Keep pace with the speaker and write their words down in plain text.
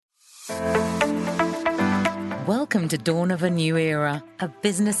Welcome to Dawn of a New Era, a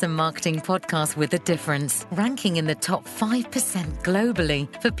business and marketing podcast with a difference, ranking in the top 5% globally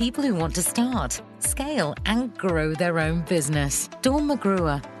for people who want to start, scale, and grow their own business. Dawn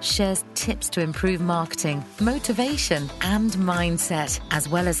McGruer shares tips to improve marketing, motivation, and mindset, as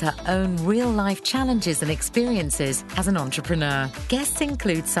well as her own real-life challenges and experiences as an entrepreneur. Guests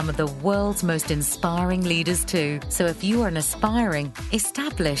include some of the world's most inspiring leaders too. So if you are an aspiring,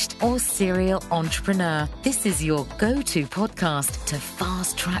 established, or serial entrepreneur, this is your go-to podcast to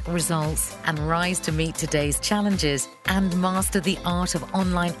fast-track results and rise to meet today's challenges and master the art of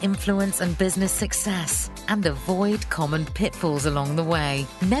online influence and business success and avoid common pitfalls along the way.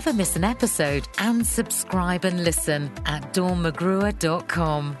 Never miss an episode and subscribe and listen at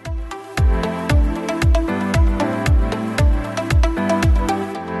dawnmcgruer.com.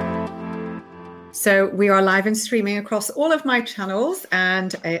 So we are live and streaming across all of my channels.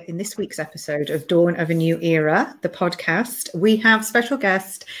 And in this week's episode of Dawn of a New Era, the podcast, we have special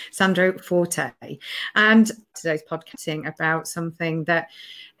guest Sandro Forte. And today's podcasting about something that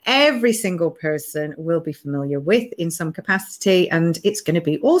every single person will be familiar with in some capacity. And it's going to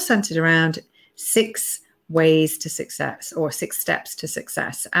be all centered around 6 ways to success, or 6 steps to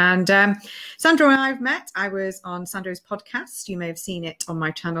success. And Sandro and I have met. I was on Sandro's podcast. You may have seen it on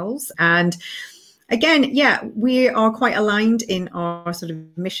my channels. And again, yeah, we are quite aligned in our sort of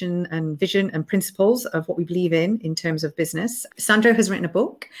mission and vision and principles of what we believe in terms of business. Sandro has written a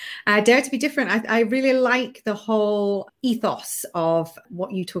book, Dare to be Different. I really like the whole ethos of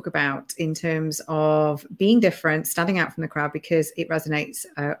what you talk about in terms of being different, standing out from the crowd, because it resonates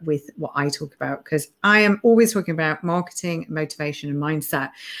with what I talk about, because I am always talking about marketing, motivation, and mindset.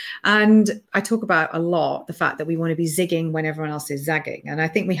 And I talk about a lot the fact that we want to be zigging when everyone else is zagging. And I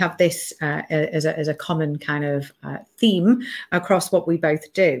think we have this as a common kind of theme across what we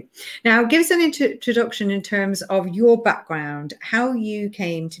both do. Now, give us an introduction in terms of your background, how you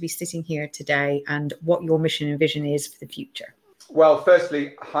came to be sitting here today, and what your mission and vision is for the future. Well,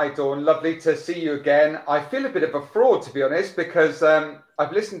 firstly, hi, Dawn. Lovely to see you again. I feel a bit of a fraud, to be honest, because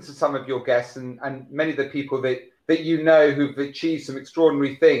I've listened to some of your guests and many of the people that you know who've achieved some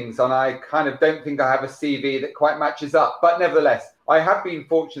extraordinary things, and I kind of don't think I have a CV that quite matches up. But nevertheless, I have been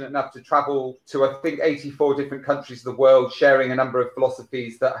fortunate enough to travel to, I think, 84 different countries of the world, sharing a number of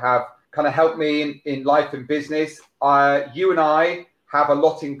philosophies that have kind of helped me in life and business. You and I have a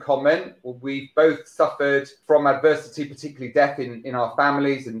lot in common. We've both suffered from adversity, particularly death in our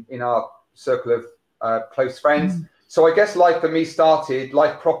families and in our circle of close friends. So I guess life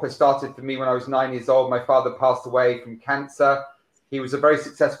proper started for me when I was 9 years old. My father passed away from cancer. He was a very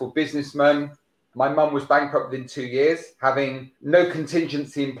successful businessman. My mum was bankrupt within 2 years, having no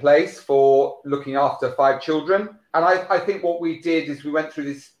contingency in place for looking after 5 children. And I think what we did is we went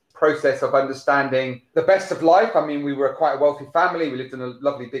through this process of understanding the best of life. I mean, we were quite a wealthy family. We lived in a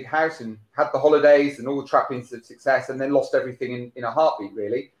lovely big house and had the holidays and all the trappings of success, and then lost everything in a heartbeat,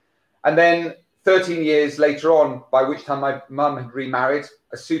 really. And then 13 years later on, by which time my mum had remarried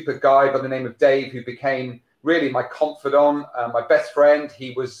a super guy by the name of Dave, who became really my confidant, my best friend.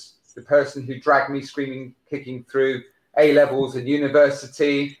 He was the person who dragged me screaming, kicking through A-levels and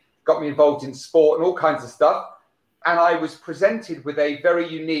university, got me involved in sport and all kinds of stuff. And I was presented with a very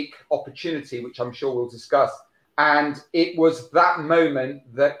unique opportunity, which I'm sure we'll discuss. And it was that moment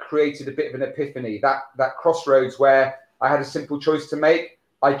that created a bit of an epiphany, that crossroads where I had a simple choice to make.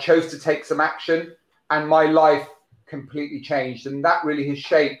 I chose to take some action, and my life completely changed. And that really has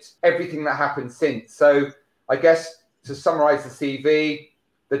shaped everything that happened since. So I guess to summarize the CV,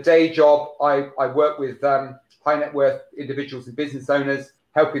 the day job, I work with high net worth individuals and business owners,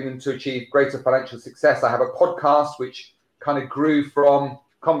 helping them to achieve greater financial success. I have a podcast which kind of grew from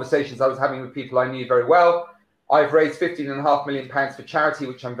conversations I was having with people I knew very well. I've raised £15.5 million for charity,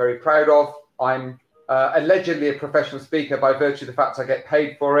 which I'm very proud of. I'm allegedly a professional speaker by virtue of the fact I get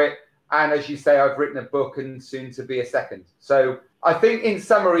paid for it. And as you say, I've written a book and soon to be a second. So I think in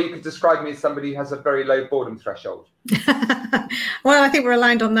summary, you could describe me as somebody who has a very low boredom threshold. Well, I think we're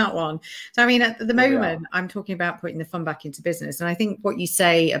aligned on that one. So, I mean, at the moment, I'm talking about putting the fun back into business. And I think what you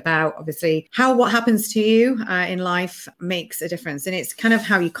say about, obviously, what happens to you in life makes a difference. And it's kind of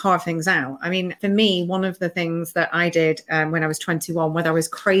how you carve things out. I mean, for me, one of the things that I did when I was 21, whether I was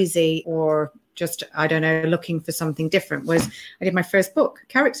crazy or just, I don't know, looking for something different, was I did my first book,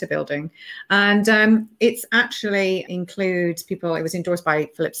 Character Building. And it's actually includes people, it was endorsed by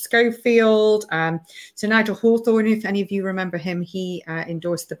Philip Schofield. So Nigel Hawthorne, if any of you remember him, he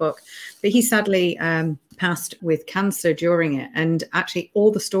endorsed the book. But he sadly passed with cancer during it. And actually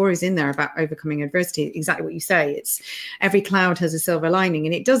all the stories in there about overcoming adversity, exactly what you say, it's every cloud has a silver lining.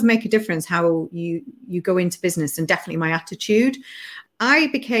 And it does make a difference how you go into business, and definitely my attitude. I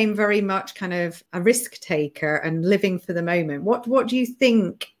became very much kind of a risk taker and living for the moment. What do you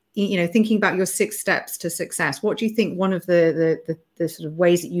think, thinking about your 6 steps to success, what do you think one of the sort of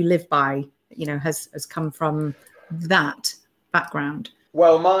ways that you live by, has come from that background?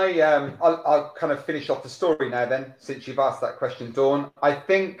 Well, I'll kind of finish off the story now then, since you've asked that question, Dawn. I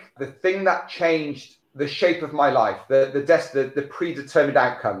think the thing that changed the shape of my life, the predetermined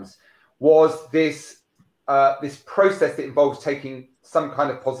outcomes, was this process that involves taking some kind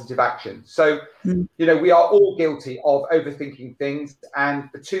of positive action. So, we are all guilty of overthinking things. And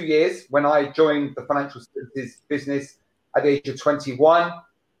for 2 years, when I joined the financial services business at the age of 21,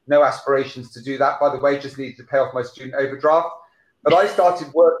 no aspirations to do that, by the way, just needed to pay off my student overdraft. But I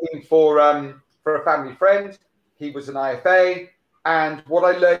started working for a family friend. He was an IFA. And what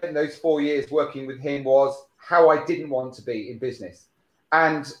I learned in those 4 years working with him was how I didn't want to be in business.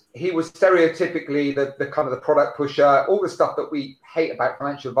 And he was stereotypically the kind of the product pusher, all the stuff that we hate about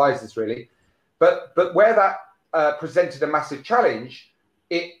financial advisors, really. But where that presented a massive challenge,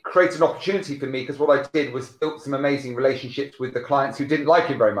 it created an opportunity for me, because what I did was built some amazing relationships with the clients who didn't like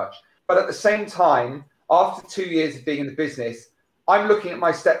him very much. But at the same time, after 2 years of being in the business, I'm looking at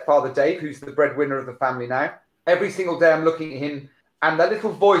my stepfather, Dave, who's the breadwinner of the family now. Every single day I'm looking at him, and that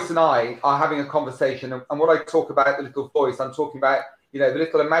little voice and I are having a conversation. And what I talk about, the little voice, I'm talking about, the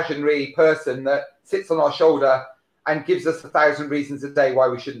little imaginary person that sits on our shoulder and gives us 1,000 reasons a day why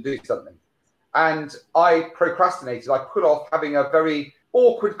we shouldn't do something. And I procrastinated. I put off having a very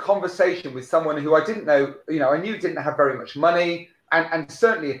awkward conversation with someone who I didn't know, I knew didn't have very much money. And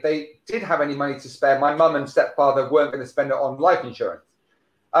certainly if they did have any money to spare, my mum and stepfather weren't going to spend it on life insurance.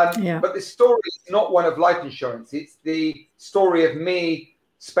 But this story is not one of life insurance. It's the story of me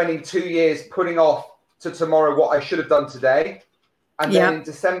spending 2 years putting off to tomorrow what I should have done today. And then in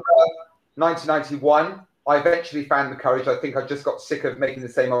December 1991, I eventually found the courage. I think I just got sick of making the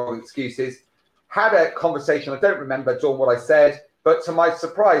same old excuses. Had a conversation. I don't remember, Dawn, what I said. But to my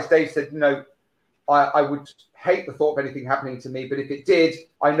surprise, Dave said, I would hate the thought of anything happening to me. But if it did,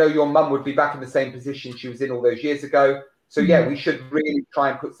 I know your mum would be back in the same position she was in all those years ago. So, we should really try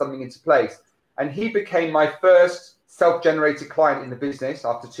and put something into place. And he became my first self-generated client in the business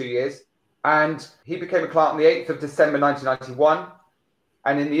after 2 years. And he became a client on the 8th of December, 1991.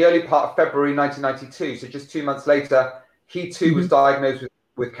 And in the early part of February 1992, so just 2 months later, he too was diagnosed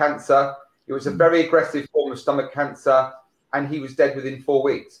with cancer. It was a very aggressive form of stomach cancer, and he was dead within 4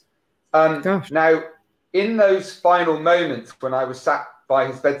 weeks. Now, in those final moments when I was sat by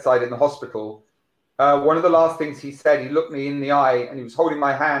his bedside in the hospital, one of the last things he said, he looked me in the eye and he was holding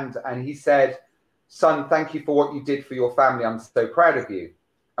my hand and he said, "Son, thank you for what you did for your family. I'm so proud of you."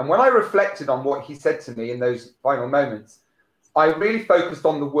 And when I reflected on what he said to me in those final moments, I really focused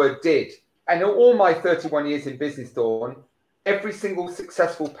on the word did. And in all my 31 years in business, Dawn, every single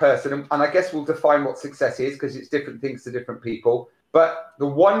successful person, and I guess we'll define what success is because it's different things to different people, but the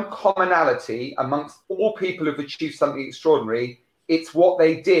one commonality amongst all people who've achieved something extraordinary, it's what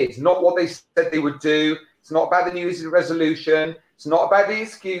they did, not what they said they would do. It's not about the New Year's resolution. It's not about the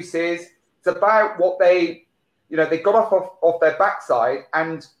excuses. It's about what they got off their backside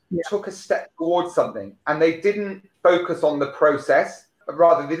and took a step towards something. And they didn't focus on the process, but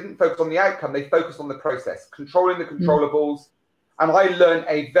rather they didn't focus on the outcome. They focused on the process, controlling the controllables. And I learned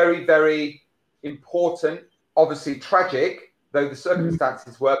a very, very important, obviously tragic, though the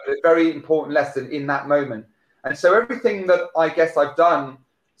circumstances were, but a very important lesson in that moment. And so everything that I guess I've done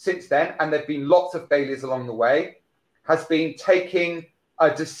since then, and there've been lots of failures along the way, has been taking a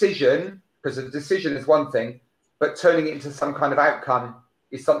decision, because a decision is one thing, but turning it into some kind of outcome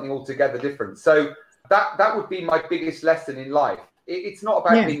is something altogether different. So that would be my biggest lesson in life. It's not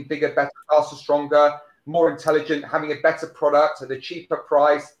about being bigger, better, faster, stronger, more intelligent, having a better product at a cheaper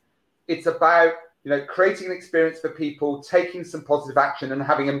price. It's about creating an experience for people, taking some positive action and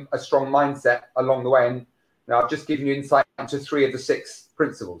having a strong mindset along the way. And I've just given you insight into 3 of the 6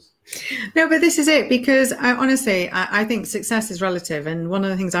 principles. No, but this is it, because I think success is relative. And one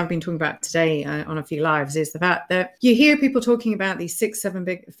of the things I've been talking about today on a few lives is the fact that you hear people talking about these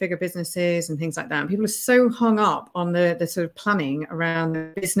 6-7 figure businesses and things like that. And people are so hung up on the sort of planning around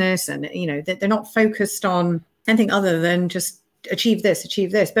the business, and, they're not focused on anything other than just achieve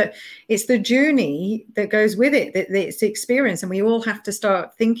this, but it's the journey that goes with it, that it's the experience, and we all have to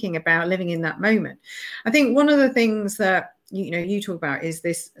start thinking about living in that moment. I think one of the things that you talk about is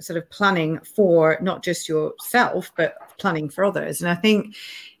this sort of planning for not just yourself, but planning for others. And I think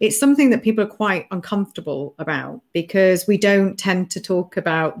it's something that people are quite uncomfortable about, because we don't tend to talk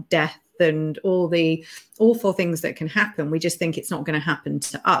about death and all the awful things that can happen. We just think it's not going to happen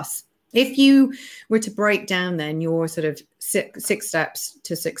to us. If you were to break down then your sort of six steps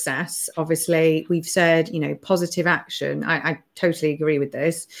to success, obviously we've said, positive action. I totally agree with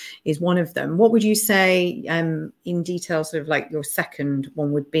this, is one of them. What would you say in detail, sort of like your second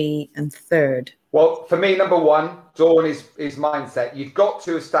one would be, and third? Well, for me, number one, Dawn, is mindset. You've got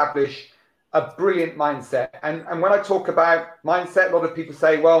to establish a brilliant mindset. And when I talk about mindset, a lot of people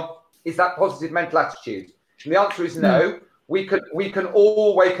say, well, is that positive mental attitude? And the answer is no. We can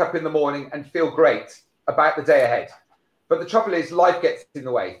all wake up in the morning and feel great about the day ahead. But the trouble is, life gets in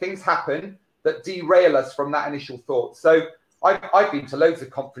the way. Things happen that derail us from that initial thought. So I've been to loads of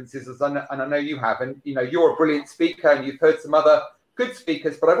conferences, and I know you have. And, you're a brilliant speaker, and you've heard some other good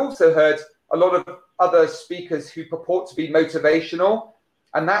speakers. But I've also heard a lot of other speakers who purport to be motivational.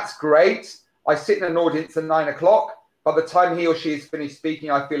 And that's great. I sit in an audience at 9 o'clock. By the time he or she is finished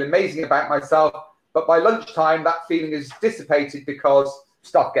speaking, I feel amazing about myself. But by lunchtime, that feeling is dissipated because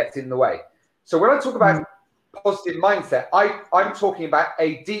stuff gets in the way. So when I talk about positive mindset, I'm talking about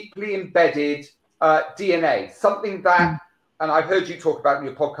a deeply embedded DNA, something that, and I've heard you talk about in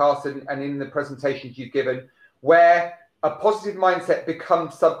your podcast and in the presentations you've given, where a positive mindset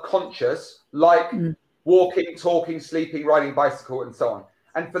becomes subconscious, like walking, talking, sleeping, riding a bicycle, and so on.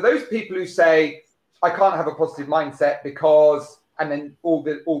 And for those people who say, I can't have a positive mindset because, and then all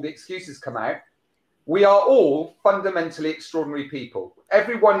the excuses come out, we are all fundamentally extraordinary people.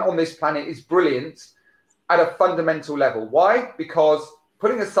 Everyone on this planet is brilliant at a fundamental level. Why? Because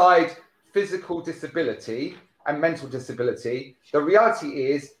putting aside physical disability and mental disability, the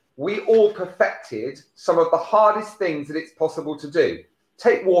reality is we all perfected some of the hardest things that it's possible to do.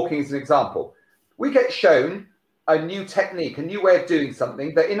 Take walking as an example. We get shown a new technique, a new way of doing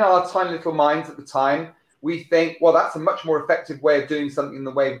something that in our tiny little minds at the time, we think, well, that's a much more effective way of doing something than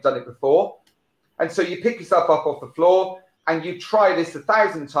the way we've done it before. And so you pick yourself up off the floor and you try this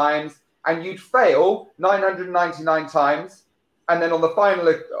 1,000 times and you'd fail 999 times. And then on the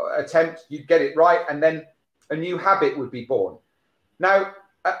final attempt, you'd get it right. And then a new habit would be born. Now,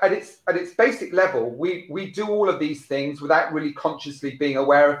 at its basic level, we do all of these things without really consciously being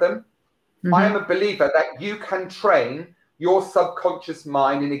aware of them. I am a believer that you can train your subconscious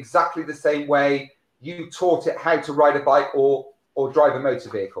mind in exactly the same way you taught it how to ride a bike or drive a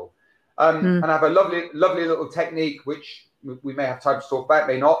motor vehicle. And I have a lovely little technique, which we may have time to talk about,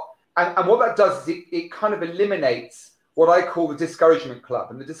 may not. And what that does is it kind of eliminates what I call the discouragement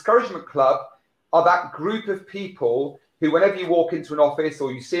club. And the discouragement club are that group of people who, whenever you walk into an office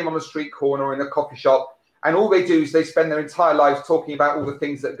or you see them on a street corner or in a coffee shop, and all they do is they spend their entire lives talking about all the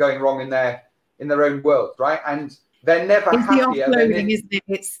things that are going wrong in their own world, right? And they're never happier. It's the offloading, isn't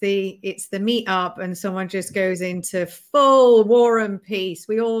it? It's the meet up, and someone just goes into full war and peace.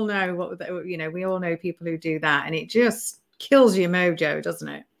 We all know we all know people who do that, and it just kills your mojo, doesn't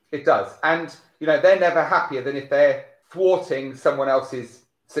it? It does. And they're never happier than if they're thwarting someone else's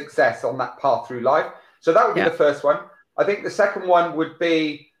success on that path through life. So that would be the first one. I think the second one would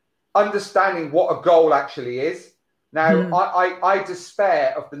be understanding what a goal actually is. Now, I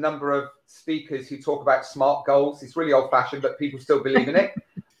despair of the number of speakers who talk about SMART goals. It's really old-fashioned, but people still believe in it.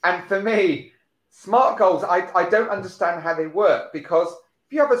 And for me, SMART goals, I don't understand how they work, because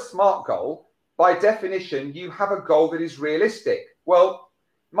if you have a SMART goal, by definition, you have a goal that is realistic. Well,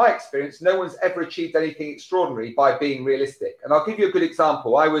 in my experience, no one's ever achieved anything extraordinary by being realistic. And I'll give you a good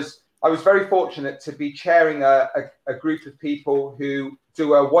example. I was very fortunate to be chairing a group of people who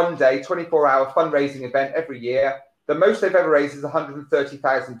do a one-day, 24-hour fundraising event every year. The most they've ever raised is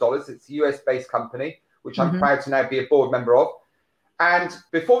 $130,000. It's a US-based company, which I'm proud to now be a board member of. And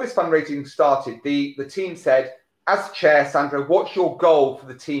before this fundraising started, the team said, as chair, Sandra, what's your goal for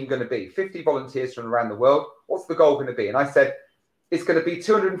the team going to be? 50 volunteers from around the world. What's the goal going to be? And I said, it's going to be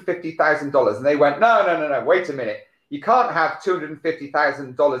 $250,000. And they went, no, wait a minute. You can't have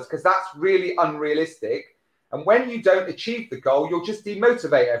 $250,000 because that's really unrealistic. And when you don't achieve the goal, you'll just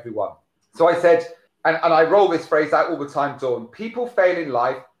demotivate everyone. So I said, and I roll this phrase out all the time, Dawn, people fail in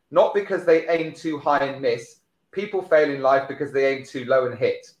life not because they aim too high and miss. People fail in life because they aim too low and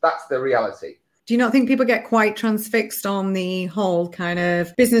hit. That's the reality. Do you not think people get quite transfixed on the whole kind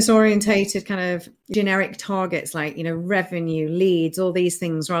of business orientated kind of generic targets like, revenue, leads, all these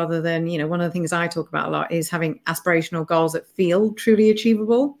things, rather than, one of the things I talk about a lot is having aspirational goals that feel truly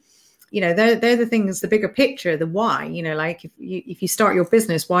achievable? They're the things, the bigger picture, the why, like if you start your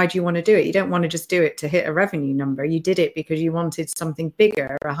business, why do you want to do it? You don't want to just do it to hit a revenue number. You did it because you wanted something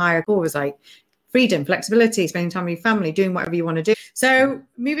bigger, a higher goal. Was like freedom, flexibility, spending time with your family, doing whatever you want to do. So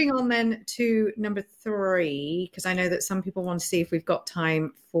moving on then to number 3, because I know that some people want to see if we've got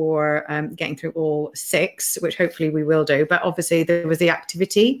time for getting through all 6, which hopefully we will do. But obviously there was the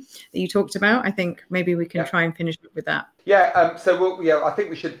activity that you talked about. I think maybe we can try and finish up with that. Yeah, I think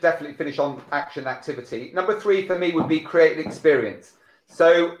we should definitely finish on action activity. Number 3 for me would be create an experience.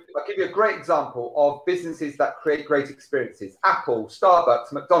 So I'll give you a great example of businesses that create great experiences. Apple,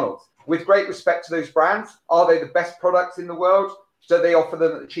 Starbucks, McDonald's. With great respect to those brands, are they the best products in the world? Do they offer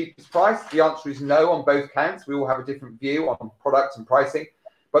them at the cheapest price? The answer is no on both counts. We all have a different view on products and pricing.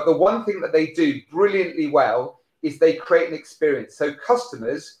 But the one thing that they do brilliantly well is they create an experience. So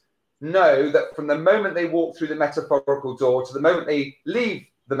customers know that from the moment they walk through the metaphorical door to the moment they leave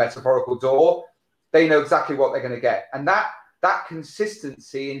the metaphorical door, they know exactly what they're going to get. And that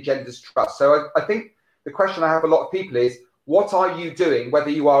consistency engenders trust. So I think the question I have a lot of people is, what are you doing, whether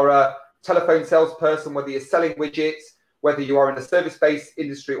you are a telephone salesperson, whether you're selling widgets, whether you are in a service-based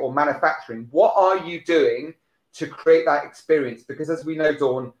industry or manufacturing, what are you doing to create that experience? Because as we know,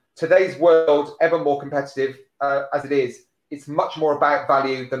 Dawn, today's world, ever more competitive as it is, it's much more about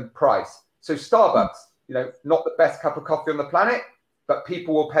value than price. So Starbucks, not the best cup of coffee on the planet, but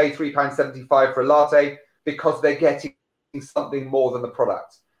people will pay £3.75 for a latte because they're getting something more than the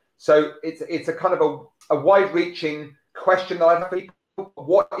product. So it's a kind of a wide-reaching question that I have for people.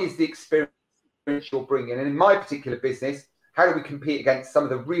 What is the experience you're bringing? And in my particular business, how do we compete against some of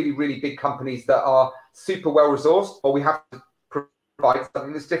the really, really big companies that are super well resourced? Well, we have to provide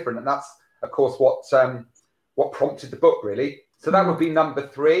something that's different. And that's, of course, what prompted the book, really. So that would be number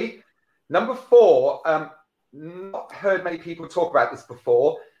 3. Number 4, not heard many people talk about this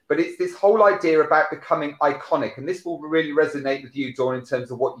before, but it's this whole idea about becoming iconic. And this will really resonate with you, Dawn, in terms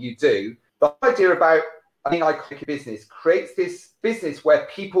of what you do. The idea about being iconic business creates this business where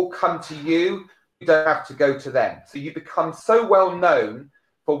people come to you, you don't have to go to them. So you become so well known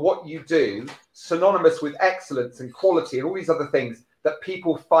for what you do, synonymous with excellence and quality and all these other things, that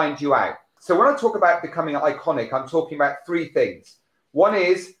people find you out. So when I talk about becoming iconic, I'm talking about 3 things. One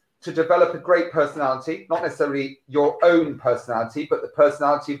is to develop a great personality, not necessarily your own personality, but the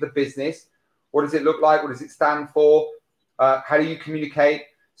personality of the business. What does it look like? What does it stand for? How do you communicate?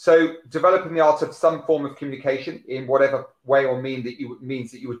 So developing the art of some form of communication in whatever way or means that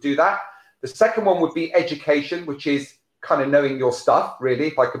you would do that. The second one would be education, which is kind of knowing your stuff, really,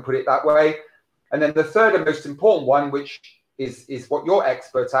 if I could put it that way. And then the third and most important one, which is what you're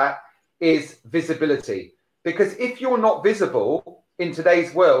expert at, is visibility. Because if you're not visible in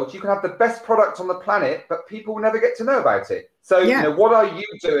today's world, you can have the best product on the planet, but people will never get to know about it. So, what are you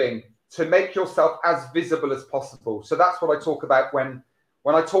doing to make yourself as visible as possible? So that's what I talk about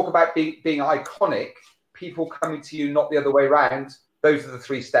when I talk about being iconic, people coming to you, not the other way around. Those are the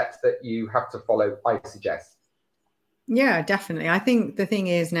 3 steps that you have to follow, I suggest. Yeah, definitely. I think the thing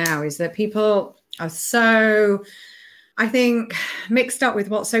is now is that people are so, I think, mixed up with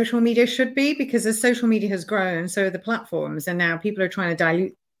what social media should be, because as social media has grown, so the platforms, and now people are trying to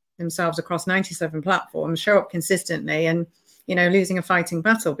dilute themselves across 97 platforms, show up consistently and, losing a fighting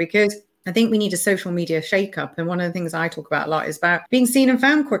battle, because I think we need a social media shake-up. And one of the things I talk about a lot is about being seen and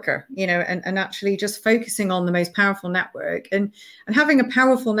found quicker, and actually just focusing on the most powerful network. And having a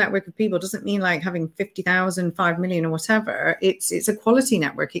powerful network of people doesn't mean like having 50,000, 5 million or whatever. It's a quality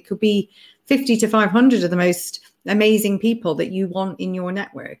network. It could be 50 to 500 of the most amazing people that you want in your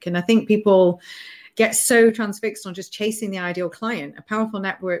network. And I think people get so transfixed on just chasing the ideal client. A powerful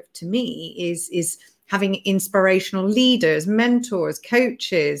network to me is having inspirational leaders, mentors,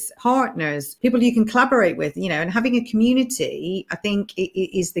 coaches, partners, people you can collaborate with, and having a community, I think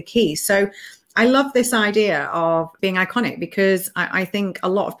is the key. So I love this idea of being iconic, because I think a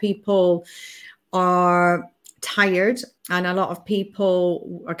lot of people are tired, and a lot of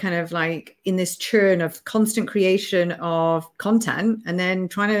people are kind of like in this churn of constant creation of content and then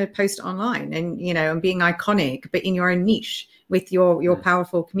trying to post it online and, and being iconic, but in your own niche with your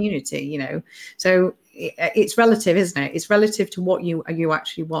powerful community, So it's relative, isn't it? It's relative to what you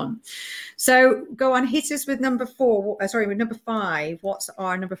actually want. So go on, hit us with number 5. What's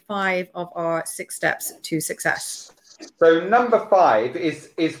our number 5 of our 6 steps to success? So number 5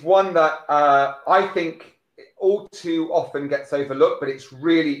 is one that I think all too often gets overlooked, but it's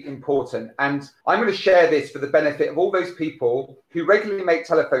really important. And I'm going to share this for the benefit of all those people who regularly make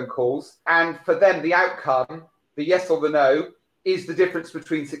telephone calls. And for them, the outcome, the yes or the no, is the difference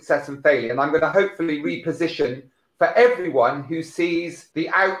between success and failure. And I'm going to hopefully reposition for everyone who sees the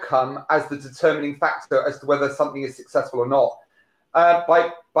outcome as the determining factor as to whether something is successful or not,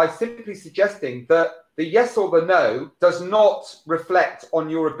 by simply suggesting that the yes or the no does not reflect on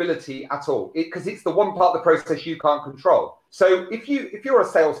your ability at all, because it's the one part of the process you can't control. So if you're a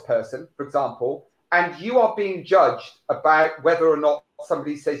salesperson, for example, and you are being judged about whether or not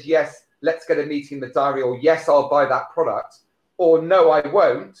somebody says, yes, let's get a meeting in the diary, or yes, I'll buy that product, or no, I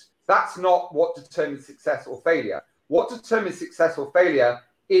won't, that's not what determines success or failure. What determines success or failure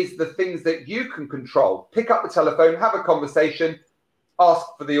is the things that you can control. Pick up the telephone, have a conversation, ask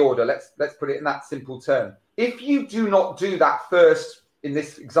for the order. Let's put it in that simple term. If you do not do that first, in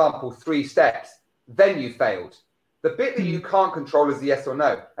this example, 3 steps, then you failed. The bit that you can't control is the yes or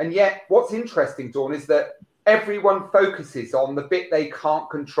no. And yet what's interesting, Dawn, is that everyone focuses on the bit they can't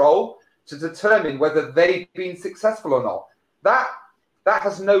control to determine whether they've been successful or not. That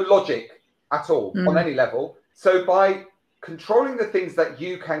has no logic at all on any level. So by controlling the things that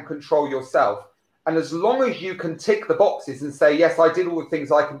you can control yourself, and as long as you can tick the boxes and say, yes, I did all the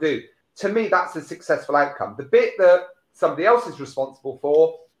things I can do, to me, that's a successful outcome. The bit that somebody else is responsible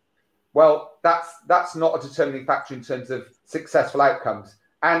for, well, that's not a determining factor in terms of successful outcomes.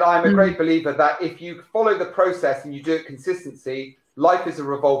 And I'm a great believer that if you follow the process and you do it consistency, life is a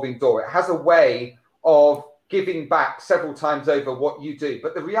revolving door. It has a way of giving back several times over what you do.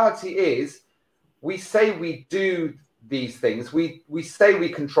 But the reality is, we say we do these things. We say we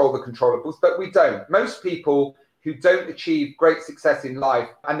control the controllables, but we don't. Most people who don't achieve great success in life,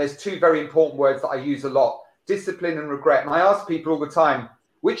 and there's 2 very important words that I use a lot, discipline and regret. And I ask people all the time,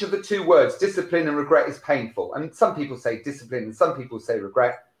 which of the 2 words, discipline and regret, is painful? And some people say discipline and some people say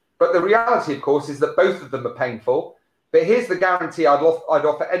regret. But the reality, of course, is that both of them are painful. But here's the guarantee I'd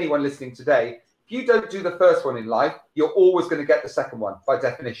offer anyone listening today. If you don't do the first one in life, you're always going to get the second one by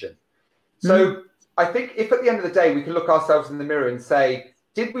definition. So I think if at the end of the day, we can look ourselves in the mirror and say,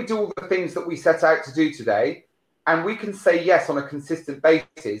 did we do all the things that we set out to do today? And we can say yes on a consistent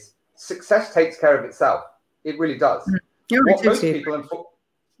basis. Success takes care of itself. It really does.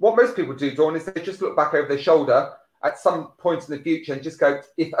 What most people do, Dawn, is they just look back over their shoulder at some point in the future and just go,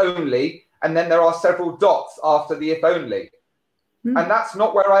 if only, and then there are several dots after the if only. And that's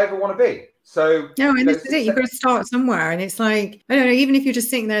not where I ever want to be. So no, and this is it. You've got to start somewhere. And it's like, I don't know, even if you're just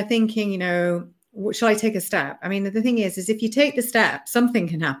sitting there thinking, shall I take a step? I mean, the thing is if you take the step, something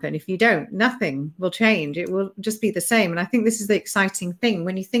can happen. If you don't, nothing will change. It will just be the same. And I think this is the exciting thing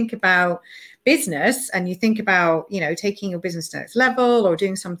when you think about business and you think about, taking your business to the next level or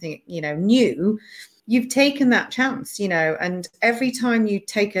doing something, new. You've taken that chance, and every time you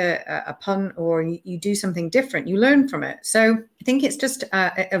take a punt or you do something different, you learn from it. So I think it's just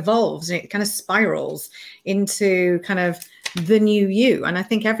it evolves and it kind of spirals into kind of the new you. And I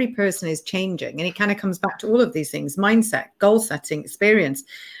think every person is changing, and it kind of comes back to all of these things: mindset, goal setting, experience,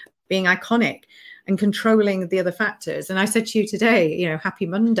 being iconic, and controlling the other factors. And I said to you today, happy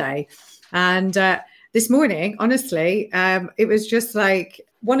Monday. And this morning, honestly, it was just like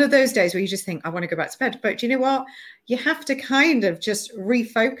one of those days where you just think, I want to go back to bed. But do you know what? You have to kind of just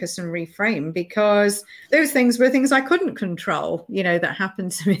refocus and reframe, because those things were things I couldn't control, that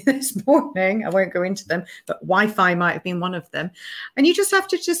happened to me this morning. I won't go into them, but Wi-Fi might have been one of them. And you just have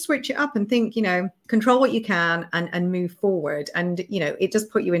to just switch it up and think, control what you can and move forward. And, it does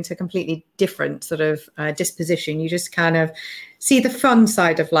put you into a completely different sort of disposition. You just kind of see the fun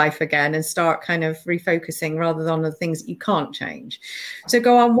side of life again and start kind of refocusing rather than on the things that you can't change. So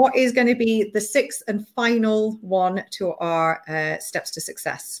go on, what is going to be the 6th and final one to our steps to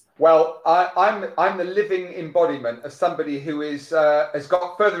success? Well, I'm the living embodiment of somebody who has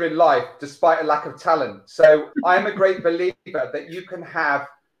got further in life despite a lack of talent. So I'm a great believer that you can have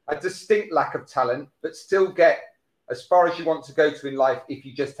a distinct lack of talent, but still get as far as you want to go to in life if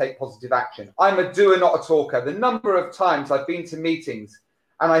you just take positive action. I'm a doer, not a talker. The number of times I've been to meetings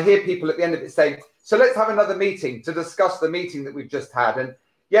and I hear people at the end of it saying, so let's have another meeting to discuss the meeting that we've just had. And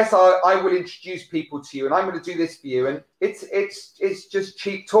yes, I will introduce people to you and I'm going to do this for you. And it's just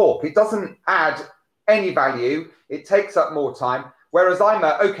cheap talk. It doesn't add any value. It takes up more time. Whereas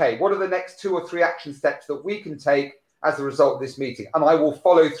okay, what are the next 2 or 3 action steps that we can take as a result of this meeting? And I will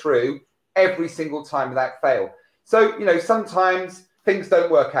follow through every single time without fail. So, sometimes things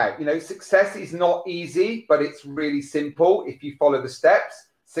don't work out. Success is not easy, but it's really simple if you follow the steps.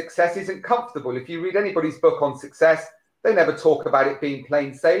 Success isn't comfortable. If you read anybody's book on success, they never talk about it being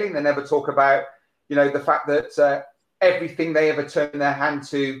plain sailing. They never talk about, the fact that everything they ever turned their hand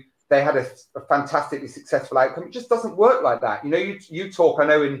to, they had a fantastically successful outcome. It just doesn't work like that. You talk, I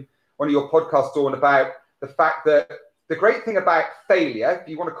know, in one of your podcasts, Dawn, about the fact that the great thing about failure, if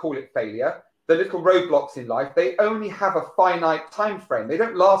you want to call it failure, the little roadblocks in life, they only have a finite time frame. They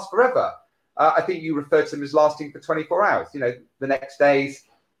don't last forever. I think you refer to them as lasting for 24 hours. The next day's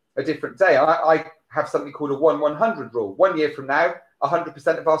a different day. I have something called a 1-100 rule. 1 year from now,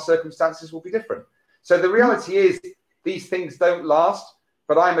 100% of our circumstances will be different. So the reality is these things don't last,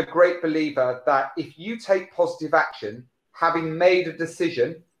 but I'm a great believer that if you take positive action, having made a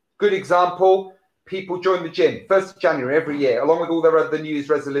decision, good example, people join the gym 1st of January every year, along with all their other New Year's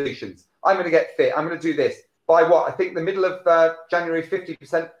resolutions. I'm going to get fit. I'm going to do this. By what? I think the middle of January,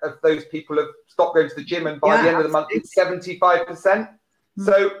 50% of those people have stopped going to the gym. And by the end of the month, it's 75%.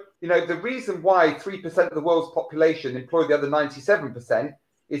 So, the reason why 3% of the world's population employ the other 97%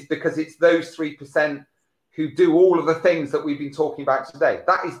 is because it's those 3% who do all of the things that we've been talking about today.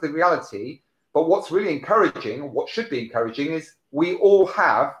 That is the reality. But what's really encouraging, or what should be encouraging, is we all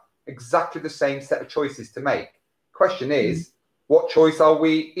have exactly the same set of choices to make. Question is, what choice are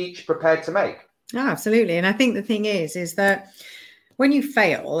we each prepared to make? Oh, absolutely. And I think the thing is that when you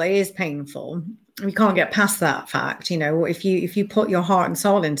fail, it is painful. We can't get past that fact. If you put your heart and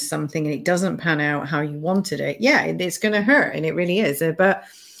soul into something and it doesn't pan out how you wanted it, it's going to hurt. And it really is. But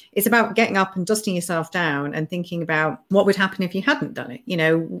it's about getting up and dusting yourself down and thinking about what would happen if you hadn't done it.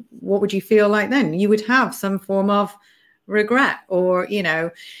 What would you feel like then? You would have some form of regret or,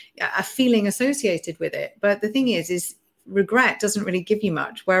 a feeling associated with it. But the thing is regret doesn't really give you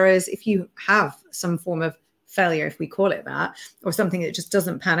much. Whereas if you have some form of failure, if we call it that, or something that just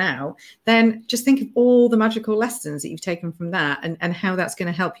doesn't pan out, then just think of all the magical lessons that you've taken from that and how that's going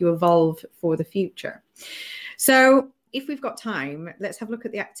to help you evolve for the future. So if we've got time, let's have a look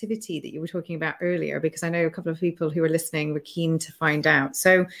at the activity that you were talking about earlier, because I know a couple of people who are listening were keen to find out.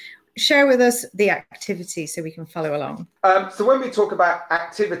 So share with us the activity so we can follow along. So when we talk about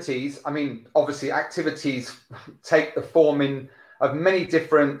activities, obviously activities take the form of many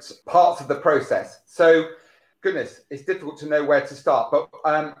different parts of the process. So goodness, it's difficult to know where to start. But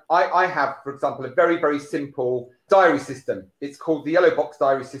I have, for example, a very, very simple diary system. It's called the Yellow Box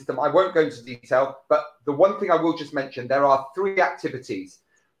Diary System. I won't go into detail, but the one thing I will just mention, there are 3 activities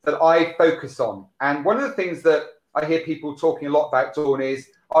that I focus on. And one of the things that I hear people talking a lot about, Dawn, is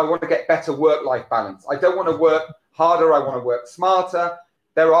I want to get better work-life balance. I don't want to work harder. I want to work smarter.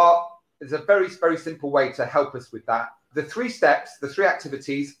 There's a very, very simple way to help us with that. The 3 steps, the 3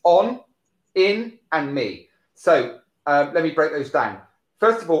 activities: on, in, and me. So let me break those down.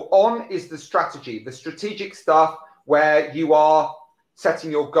 First of all, on is the strategy, the strategic stuff where you are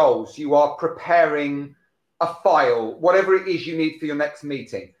setting your goals. You are preparing a file, whatever it is you need for your next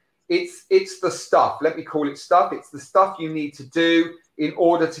meeting. It's the stuff. Let me call it stuff. It's the stuff you need to do in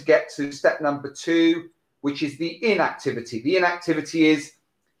order to get to step number 2, which is the inactivity. The inactivity is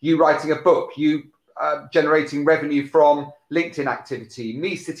you writing a book, you generating revenue from LinkedIn activity,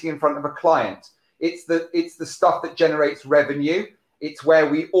 me sitting in front of a client. It's the stuff that generates revenue. It's where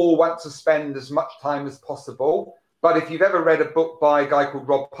we all want to spend as much time as possible. But if you've ever read a book by a guy called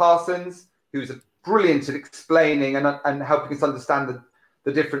Rob Parsons, who's brilliant at explaining and helping us understand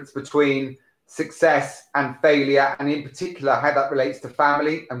the difference between success and failure, and in particular how that relates to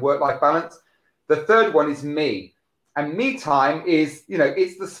family and work-life balance. The third one is me. And me time is,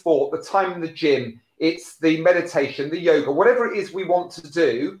 it's the sport, the time in the gym, it's the meditation, the yoga, whatever it is we want to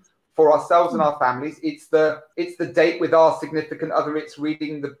do for ourselves and our families. It's the date with our significant other. It's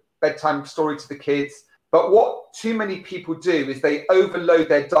reading the bedtime story to the kids. But what too many people do is they overload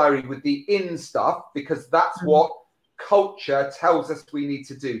their diary with the in stuff, because that's what culture tells us we need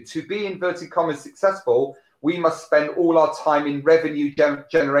to do. To be, inverted commas, successful, we must spend all our time in revenue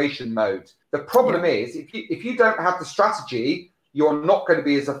generation mode. The problem is if you don't have the strategy, you're not going to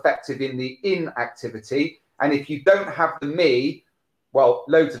be as effective in the in activity. And if you don't have the me, well,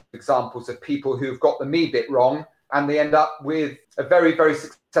 loads of examples of people who've got the me bit wrong, and they end up with a very, very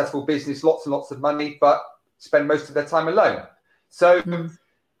successful business, lots and lots of money, but spend most of their time alone. So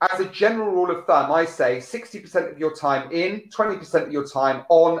as a general rule of thumb, I say 60% of your time in, 20% of your time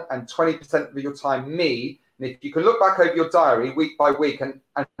on, and 20% of your time me. And if you can look back over your diary week by week and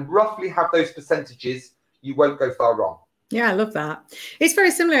roughly have those percentages, you won't go far wrong. Yeah, I love that. It's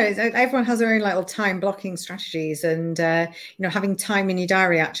very similar. Everyone has their own little time blocking strategies, and having time in your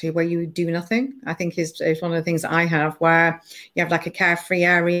diary actually where you do nothing, I think is one of the things that I have, where you have like a carefree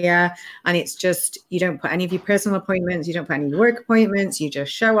area, and it's just, you don't put any of your personal appointments, you don't put any work appointments, you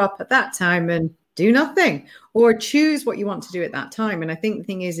just show up at that time and do nothing, or choose what you want to do at that time. And I think the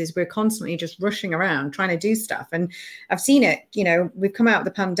thing is we're constantly just rushing around trying to do stuff. And I've seen it, we've come out of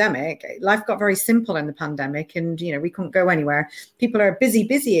the pandemic. Life got very simple in the pandemic, and, we couldn't go anywhere. People are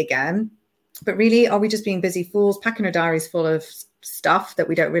busy again. But really, are we just being busy fools, packing our diaries full of stuff that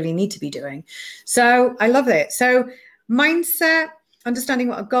we don't really need to be doing? So I love it. So mindset, understanding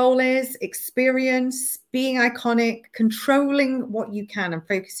what a goal is, experience, being iconic, controlling what you can and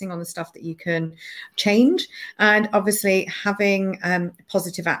focusing on the stuff that you can change, and obviously having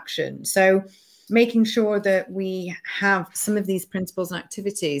positive action. So making sure that we have some of these principles and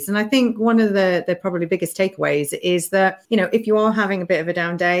activities. And I think one of the probably biggest takeaways is that, if you are having a bit of a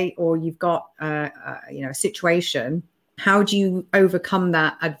down day, or you've got, a situation, how do you overcome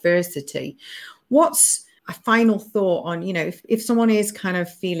that adversity? What's a final thought on, if someone is kind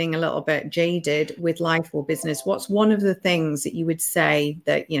of feeling a little bit jaded with life or business, what's one of the things that you would say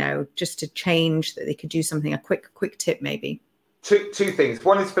that, just to change, that they could do something, a quick tip maybe? Two things.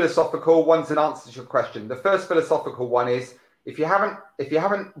 One is philosophical. One's an answer to your question. The first philosophical one is, if you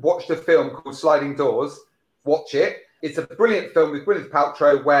haven't watched a film called Sliding Doors, watch it. It's a brilliant film with Gwyneth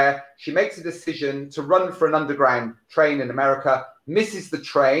Paltrow, where she makes a decision to run for an underground train in America, misses the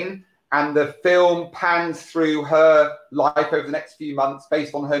train, and the film pans through her life over the next few months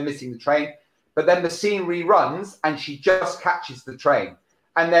based on her missing the train. But then the scene reruns and she just catches the train.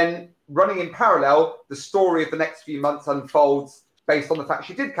 And then running in parallel, the story of the next few months unfolds based on the fact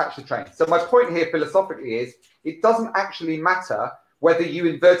she did catch the train. So my point here philosophically is, it doesn't actually matter whether you,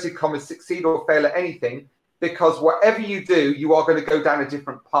 inverted commas, succeed or fail at anything, because whatever you do, you are going to go down a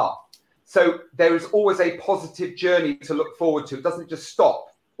different path. So there is always a positive journey to look forward to. It doesn't just stop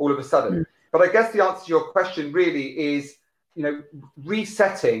all of a sudden. But I guess the answer to your question really is,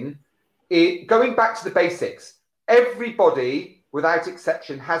 resetting it, going back to the basics. Everybody, without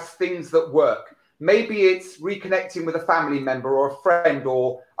exception, has things that work. Maybe it's reconnecting with a family member or a friend,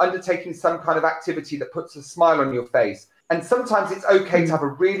 or undertaking some kind of activity that puts a smile on your face. And sometimes it's okay to have a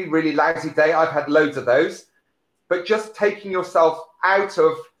really, really lousy day. I've had loads of those. But just taking yourself out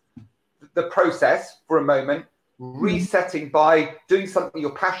of the process for a moment, resetting by doing something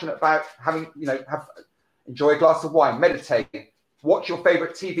you're passionate about, enjoy a glass of wine, meditate, watch your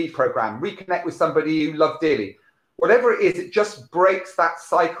favorite TV program, reconnect with somebody you love dearly. Whatever it is, it just breaks that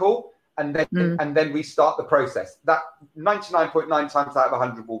cycle, and then restart the process. That 99.9 times out of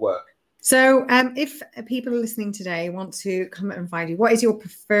 100 will work. So if people listening today want to come and find you, what is your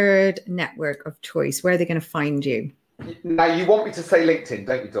preferred network of choice? Where are they going to find you? Now, you want me to say LinkedIn,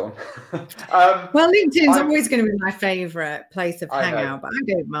 don't you, Dawn? Well, LinkedIn's always going to be my favourite place of hangout, but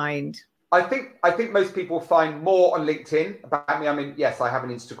I don't mind. I think most people find more on LinkedIn about me. I mean, yes, I have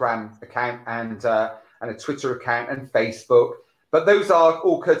an Instagram account and a Twitter account and Facebook, but those are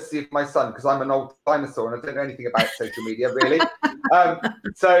all courtesy of my son, because I'm an old dinosaur and I don't know anything about social media, really.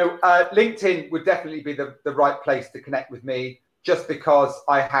 So LinkedIn would definitely be the right place to connect with me, just because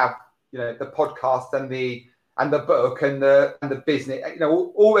I have, the podcast and the book and the business,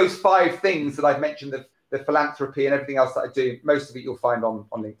 all those 5 things that I've mentioned, the philanthropy and everything else that I do, most of it you'll find on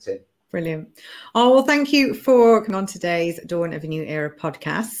LinkedIn. Brilliant. Oh, well, thank you for coming on today's Dawn of a New Era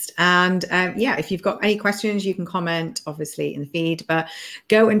podcast. And if you've got any questions, you can comment, obviously, in the feed, but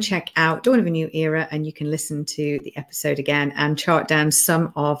go and check out Dawn of a New Era, and you can listen to the episode again and chart down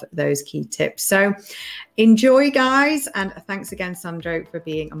some of those key tips. So enjoy, guys. And thanks again, Sandro, for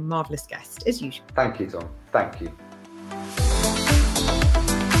being a marvelous guest, as usual. Thank you, Dawn. Thank you.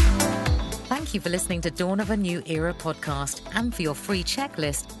 Thank you for listening to Dawn of a New Era podcast, and for your free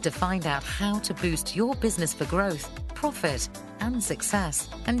checklist to find out how to boost your business for growth, profit, and success.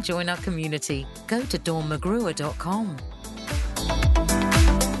 And join our community. Go to dawnmcgruer.com.